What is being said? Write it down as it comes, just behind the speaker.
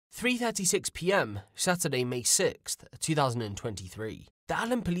3:36 p.m. Saturday, May 6th, 2023. The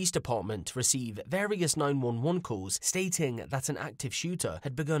Allen Police Department received various 911 calls stating that an active shooter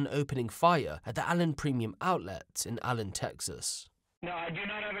had begun opening fire at the Allen Premium Outlet in Allen, Texas. No, I do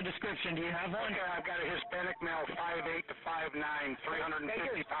not have a description. Do you have one? Okay, I've got a Hispanic male, 5'8" to 5'9",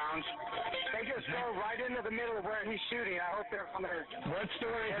 350 pounds. They just go right into the middle of where he's shooting. I hope they're on there. What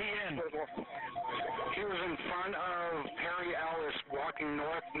store is he in? He was in front of Perry Ellis, walking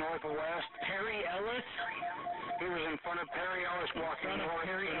northwest. Perry Ellis? He was in front of Perry Ellis, walking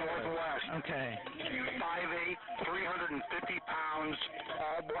northwest. Okay. 5'8", 350 pounds,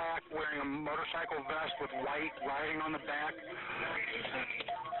 all black, wearing a motorcycle vest with white writing on the back,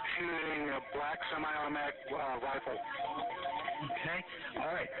 shooting a black semi-automatic rifle. Okay.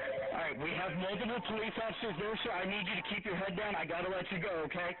 All right. We have multiple police officers there, sir. I need you to keep your head down. I gotta let you go,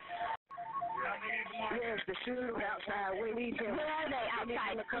 okay? Yes, the shooter outside. We need him. Where are they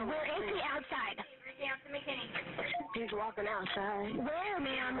outside? Where is he outside? He's walking outside. Where,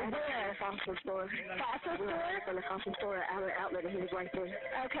 ma'am? Where? Fossil store. Fossil store? From the fossil store at Allen Outlet, and he was right there.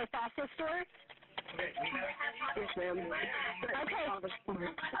 Okay, fossil store? Yes, ma'am. Okay.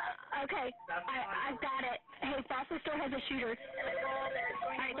 Okay. I've got it. Hey, fossil store has a shooter.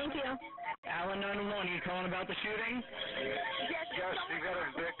 All right, thank you. Allen 911, are you calling about the shooting? Yes, you got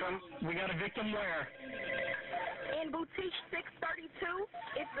a victim. We got a victim where? In boutique 632.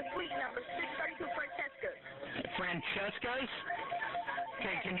 It's the suite number 632 Francesca's. Francesca's?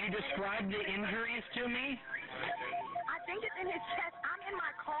 Okay, can you describe the injuries to me? I think it's in his chest. I'm in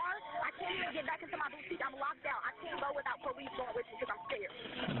my car. I can't even get back into my boutique. I'm locked out. I can't go without police going with me because I'm scared.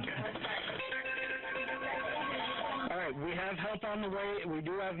 All right, we have help on the way. We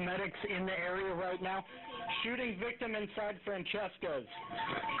do have medics in the area right now. Shooting victim inside Francesca's.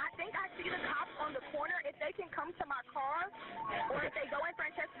 I think I see the cops on the corner. If they can come to my car, or if they go in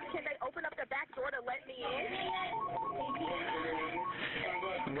Francesca's, can they open up the back door to let me in?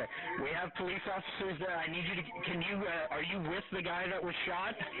 Okay, we have police officers there. I need you to, are you with the guy that was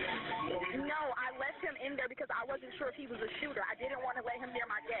shot? No, I left him in there because I wasn't sure if he was a shooter. I didn't want to let him near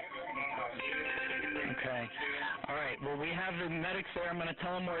my guest. Okay. All right, well, we have the medics there. I'm going to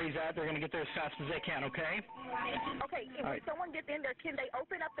tell them where he's at. They're going to get there as fast as they can, okay? Okay, if someone gets in there, can they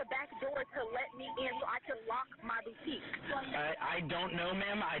open up the back door to let me in so I can lock my boutique? I don't know,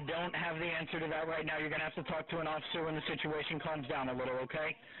 ma'am. I don't have the answer to that right now. You're going to have to talk to an officer when the situation calms down a little,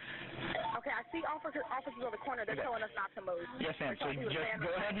 okay? Okay, I see officers on the corner. They're telling us not to move. Yes, ma'am. So just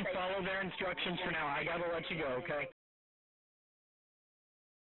go ahead and follow their instructions for now. I got to let you go, okay?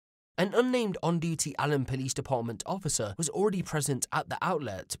 An unnamed on-duty Allen Police Department officer was already present at the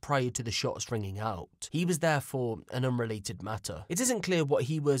outlet prior to the shots ringing out. He was there for an unrelated matter. It isn't clear what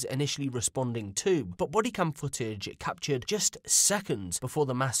he was initially responding to, but bodycam footage captured just seconds before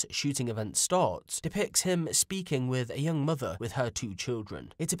the mass shooting event starts depicts him speaking with a young mother with her 2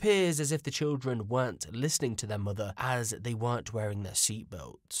 children. It appears as if the children weren't listening to their mother as they weren't wearing their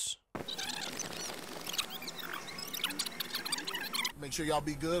seatbelts. Make sure y'all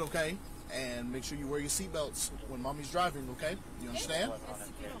be good, okay? And make sure you wear your seatbelts when mommy's driving, okay? You understand?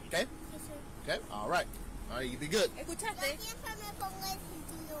 Okay? Okay? All right. All right, you be good. Escuchate.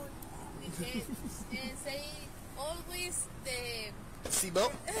 Say always the...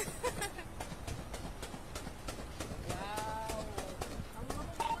 Seatbelt? Wow.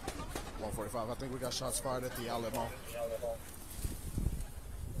 145. I think we got shots fired at the outlet mall.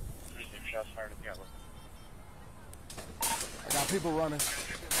 Shots fired at the outlet. I got people running.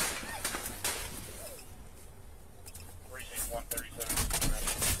 Precinct 137.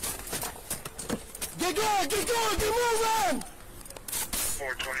 Get going! Get going! Get moving!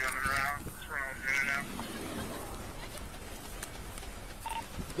 420 on the ground. In and out.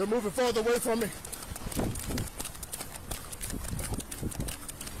 They're moving farther away from me.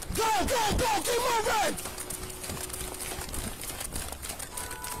 Go! Go! Go! Keep moving!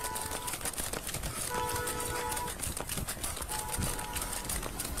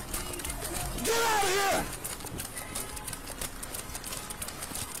 Get out of here!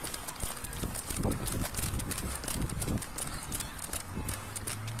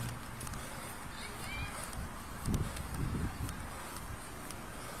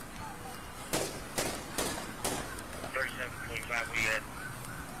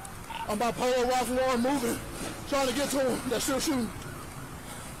 I'm bipolar, Ralph Lauren moving, trying to get to him. They're still shooting.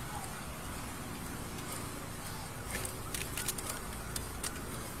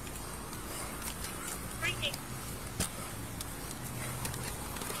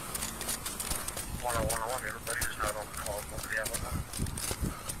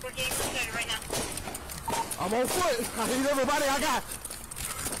 I'm on foot. I need everybody I got.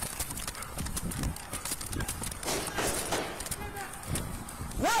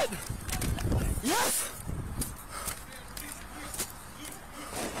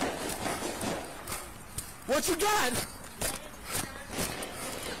 what you got?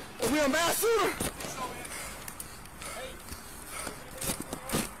 Are we a mass shooter?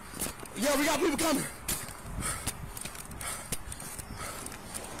 Yeah, we got people coming.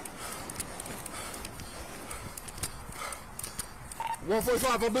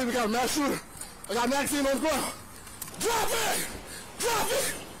 145, I believe we got a mass shooter. I got a magazine on the ground. Drop it! Drop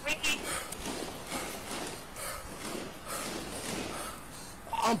it!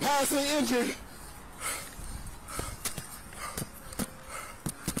 I'm passing injured.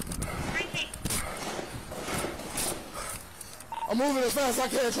 I'm moving as fast as I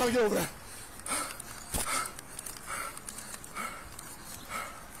can, trying to get over there.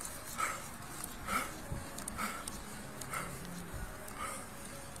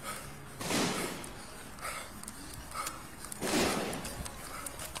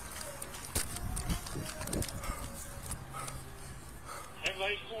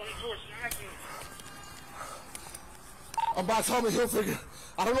 I'm by Tommy Hilfiger.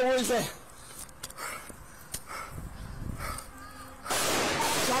 I don't know where he's at.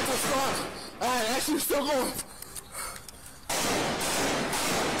 Shot to start. Alright, actually still going.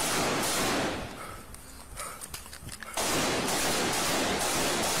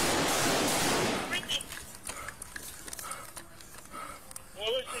 What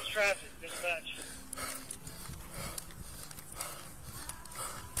was this traffic dispatch?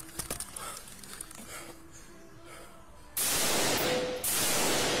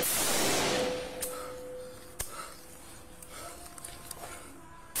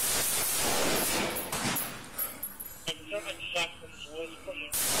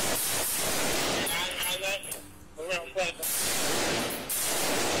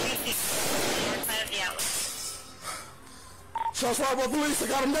 Shots fired by police, I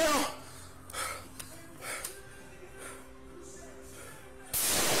got him down.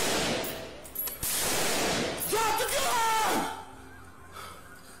 Drop the gun!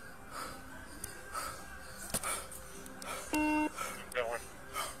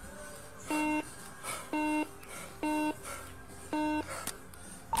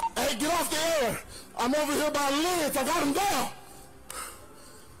 Hey, get off the air! I'm over here by the lids, I got him down!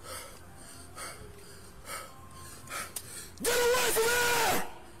 Get away from here!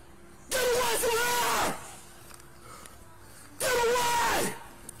 Get away from here! Get away!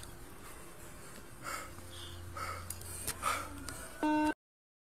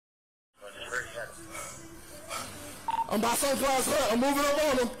 I'm by Sunglass Hut. I'm moving up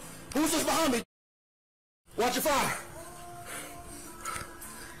on him. Who's this behind me? Watch your fire.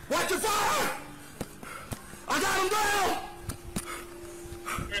 Watch your fire! I got him down!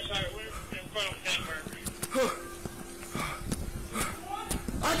 We're in front of Denver.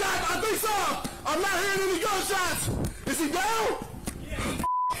 I think so! I'm not hearing any gunshots! Is he down? Yeah.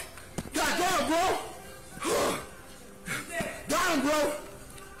 God damn, bro! Got him, bro!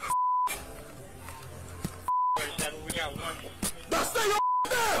 We got one. Now stay your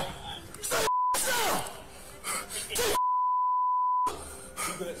down! Stay your down! Stay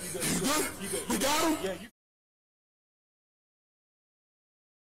You good? You got him? Yeah,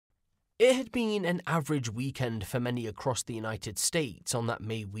 It had been an average weekend for many across the United States on that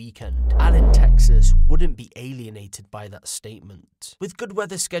May weekend. Allen, Texas wouldn't be alienated by that statement. With good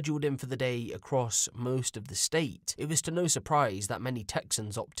weather scheduled in for the day across most of the state, it was to no surprise that many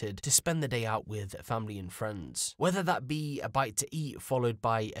Texans opted to spend the day out with family and friends. Whether that be a bite to eat followed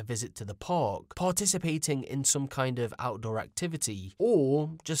by a visit to the park, participating in some kind of outdoor activity,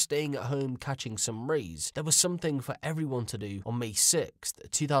 or just staying at home catching some rays, there was something for everyone to do on May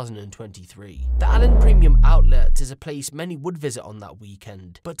 6th, 2023. The Allen Premium Outlet is a place many would visit on that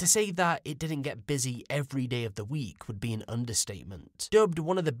weekend, but to say that it didn't get busy every day of the week would be an understatement. Dubbed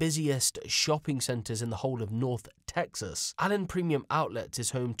one of the busiest shopping centers in the whole of North Texas, Allen Premium Outlet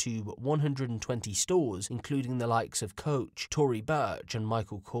is home to 120 stores, including the likes of Coach, Tory Burch, and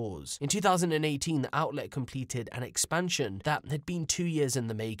Michael Kors. In 2018, the outlet completed an expansion that had been 2 years in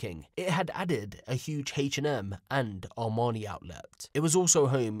the making. It had added a huge H&M and Armani outlet. It was also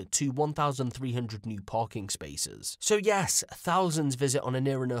home to 1,300 new parking spaces. So yes, thousands visit on a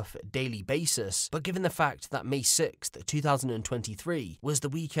near enough daily basis, but given the fact that May 6th, 2023 was the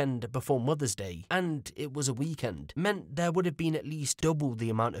weekend before Mother's Day, and it was a weekend, meant there would have been at least double the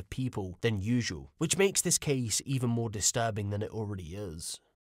amount of people than usual, which makes this case even more disturbing than it already is.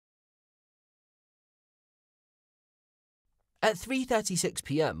 At 3:36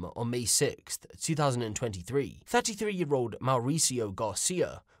 p.m. on May 6th, 2023, 33-year-old Mauricio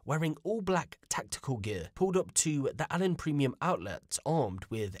Garcia wearing all black tactical gear, pulled up to the Allen Premium Outlet armed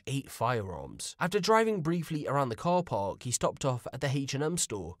with 8 firearms. After driving briefly around the car park, he stopped off at the H&M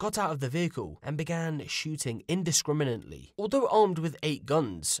store, got out of the vehicle, and began shooting indiscriminately. Although armed with 8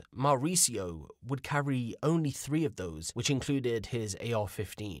 guns, Mauricio would carry only 3 of those, which included his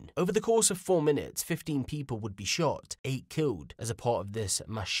AR-15. Over the course of 4 minutes, 15 people would be shot, 8 killed, as a part of this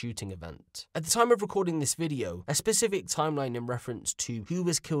mass shooting event. At the time of recording this video, a specific timeline in reference to who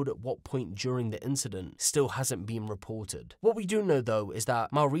was killed at what point during the incident still hasn't been reported. What we do know though is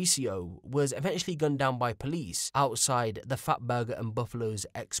that Mauricio was eventually gunned down by police outside the Fat Burger and Buffalo's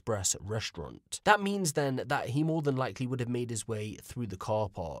Express restaurant. That means then that he more than likely would have made his way through the car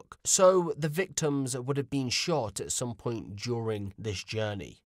park. So the victims would have been shot at some point during this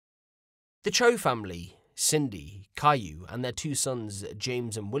journey. The Cho family, Cindy, Caillou, and their 2 sons,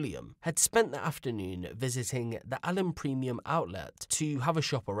 James and William, had spent the afternoon visiting the Allen Premium Outlet to have a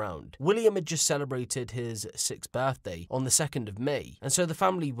shop around. William had just celebrated his 6th birthday on the 2nd of May, and so the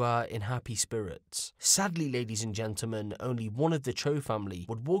family were in happy spirits. Sadly, ladies and gentlemen, only one of the Cho family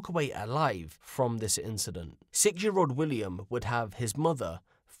would walk away alive from this incident. 6-year-old William would have his mother,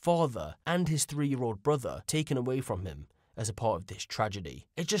 father, and his 3-year-old brother taken away from him as a part of this tragedy.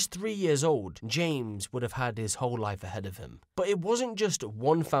 At just 3 years old, James would have had his whole life ahead of him. But it wasn't just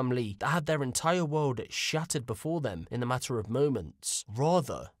one family that had their entire world shattered before them in a matter of moments.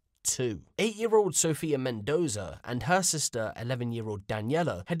 Rather, 2. 8-year-old Sofia Mendoza and her sister 11-year-old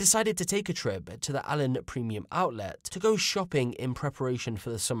Daniela had decided to take a trip to the Allen Premium Outlet to go shopping in preparation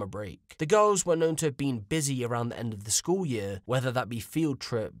for the summer break. The girls were known to have been busy around the end of the school year, whether that be field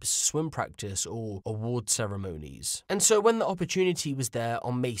trips, swim practice, or award ceremonies. And so when the opportunity was there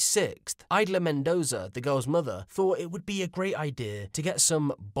on May 6th, Idla Mendoza, the girl's mother, thought it would be a great idea to get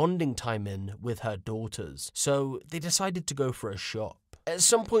some bonding time in with her daughters. So they decided to go for a shop. At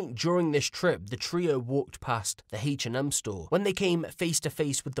some point during this trip, the trio walked past the H&M store when they came face to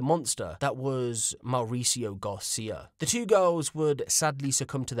face with the monster that was Mauricio Garcia. The 2 girls would sadly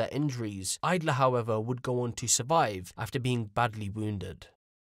succumb to their injuries. Idla, however, would go on to survive after being badly wounded.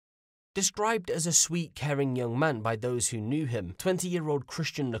 Described as a sweet, caring young man by those who knew him, 20-year-old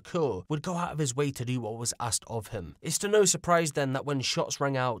Christian Lacour would go out of his way to do what was asked of him. It's to no surprise then that when shots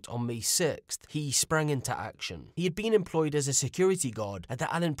rang out on May 6th, he sprang into action. He had been employed as a security guard at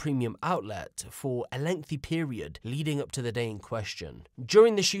the Allen Premium Outlet for a lengthy period leading up to the day in question.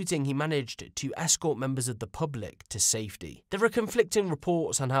 During the shooting, he managed to escort members of the public to safety. There are conflicting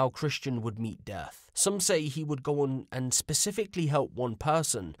reports on how Christian would meet death. Some say he would go on and specifically help one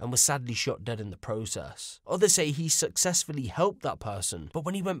person and was sadly shot dead in the process. Others say he successfully helped that person, but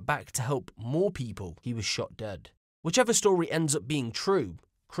when he went back to help more people, he was shot dead. Whichever story ends up being true,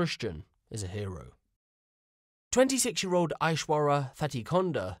 Christian is a hero. 26-year-old Aishwarya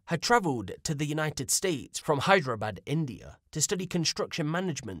Thatikonda had travelled to the United States from Hyderabad, India, to study construction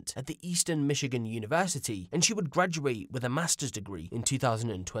management at the Eastern Michigan University, and she would graduate with a master's degree in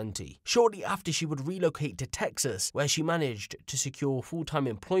 2020. Shortly after, she would relocate to Texas, where she managed to secure full-time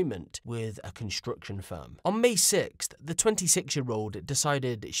employment with a construction firm. On May 6th, the 26-year-old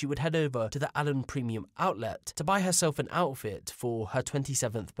decided she would head over to the Allen Premium Outlet to buy herself an outfit for her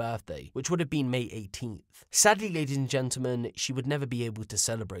 27th birthday, which would have been May 18th. Sadly, ladies and gentlemen, she would never be able to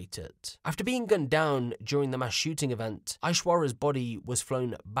celebrate it. After being gunned down during the mass shooting event, Aishwarya's body was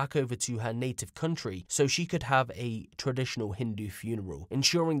flown back over to her native country so she could have a traditional Hindu funeral,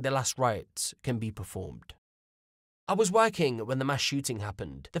 ensuring the last rites can be performed. I was working when the mass shooting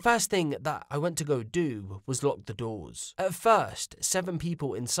happened. The first thing that I went to go do was lock the doors. At first, 7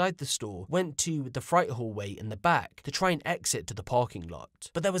 people inside the store went to the freight hallway in the back to try and exit to the parking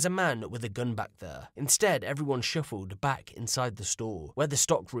lot. But there was a man with a gun back there. Instead, everyone shuffled back inside the store, where the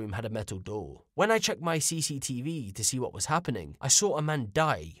stockroom had a metal door. When I checked my CCTV to see what was happening, I saw a man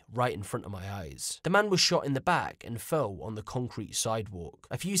die right in front of my eyes. The man was shot in the back and fell on the concrete sidewalk.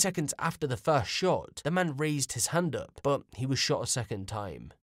 A few seconds after the first shot, the man raised his hand up, but he was shot a second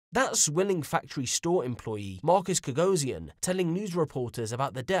time. That's willing factory store employee Marcus Kagosian telling news reporters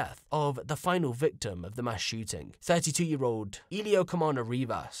about the death of the final victim of the mass shooting, 32-year-old Elio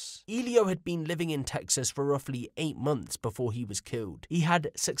Cumana-Rivas. Elio had been living in Texas for roughly 8 months before he was killed. He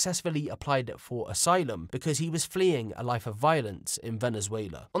had successfully applied for asylum because he was fleeing a life of violence in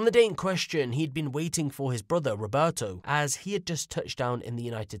Venezuela. On the day in question, he'd been waiting for his brother Roberto, as he had just touched down in the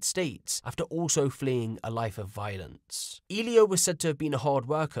United States after also fleeing a life of violence. Elio was said to have been a hard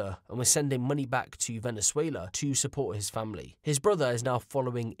worker and was sending money back to Venezuela to support his family. His brother is now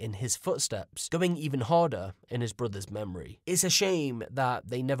following in his footsteps, going even harder in his brother's memory. It's a shame that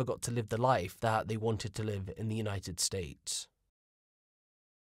they never got to live the life that they wanted to live in the United States.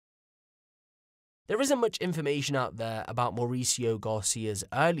 There isn't much information out there about Mauricio Garcia's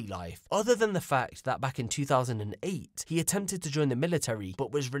early life, other than the fact that back in 2008, he attempted to join the military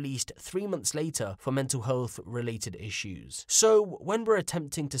but was released 3 months later for mental health related issues. So when we're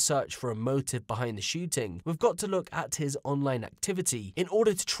attempting to search for a motive behind the shooting, we've got to look at his online activity in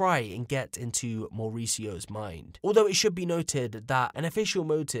order to try and get into Mauricio's mind. Although it should be noted that an official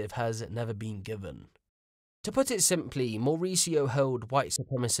motive has never been given. To put it simply, Mauricio held white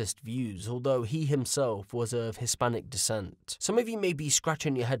supremacist views, although he himself was of Hispanic descent. Some of you may be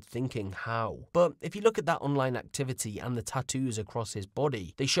scratching your head thinking how, but if you look at that online activity and the tattoos across his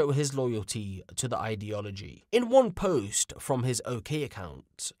body, they show his loyalty to the ideology. In one post from his OK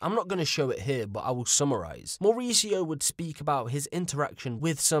account, I'm not going to show it here, but I will summarize, Mauricio would speak about his interaction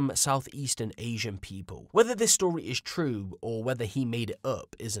with some Southeastern Asian people. Whether this story is true or whether he made it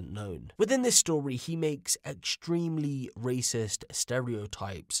up isn't known. Within this story, he makes extremely racist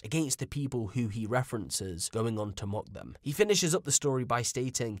stereotypes against the people who he references, going on to mock them. He finishes up the story by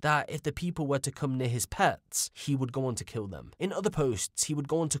stating that if the people were to come near his pets, he would go on to kill them. In other posts, he would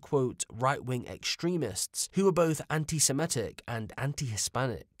go on to quote right-wing extremists who were both anti-Semitic and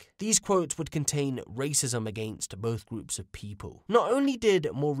anti-Hispanic. These quotes would contain racism against both groups of people. Not only did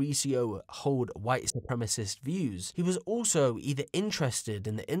Mauricio hold white supremacist views, he was also either interested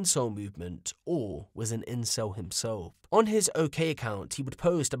in the incel movement or was an incel himself. On his OK account, he would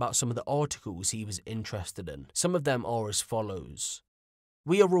post about some of the articles he was interested in. Some of them are as follows.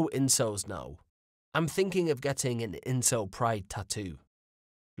 We are all incels now. I'm thinking of getting an incel pride tattoo.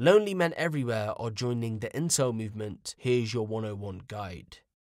 Lonely men everywhere are joining the incel movement. Here's your 101 guide.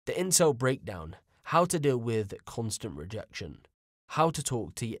 The incel breakdown. How to deal with constant rejection. How to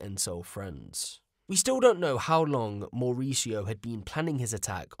talk to your incel friends. We still don't know how long Mauricio had been planning his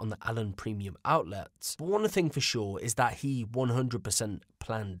attack on the Allen Premium outlets, but one thing for sure is that he 100%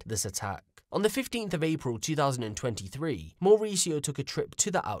 planned this attack. On the 15th of April 2023, Mauricio took a trip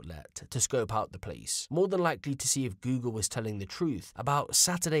to the outlet to scope out the place, more than likely to see if Google was telling the truth about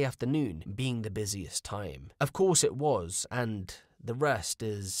Saturday afternoon being the busiest time. Of course it was, and the rest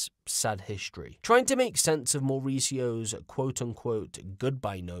is sad history. Trying to make sense of Mauricio's quote-unquote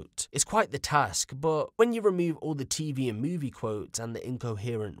goodbye note is quite the task, but when you remove all the TV and movie quotes and the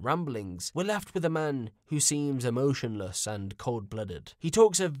incoherent ramblings, we're left with a man who seems emotionless and cold-blooded. He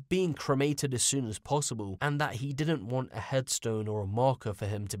talks of being cremated as soon as possible and that he didn't want a headstone or a marker for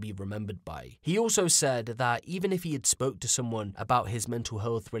him to be remembered by. He also said that even if he had spoke to someone about his mental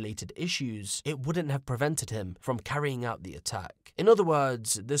health related issues, it wouldn't have prevented him from carrying out the attack. In other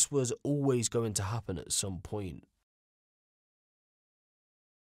words, this was always going to happen at some point.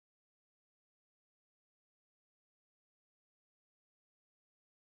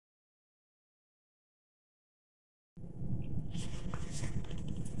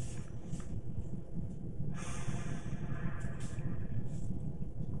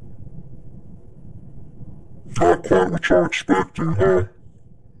 Not quite what you're expecting, huh?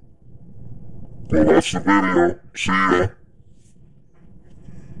 Well, that's the video. See ya.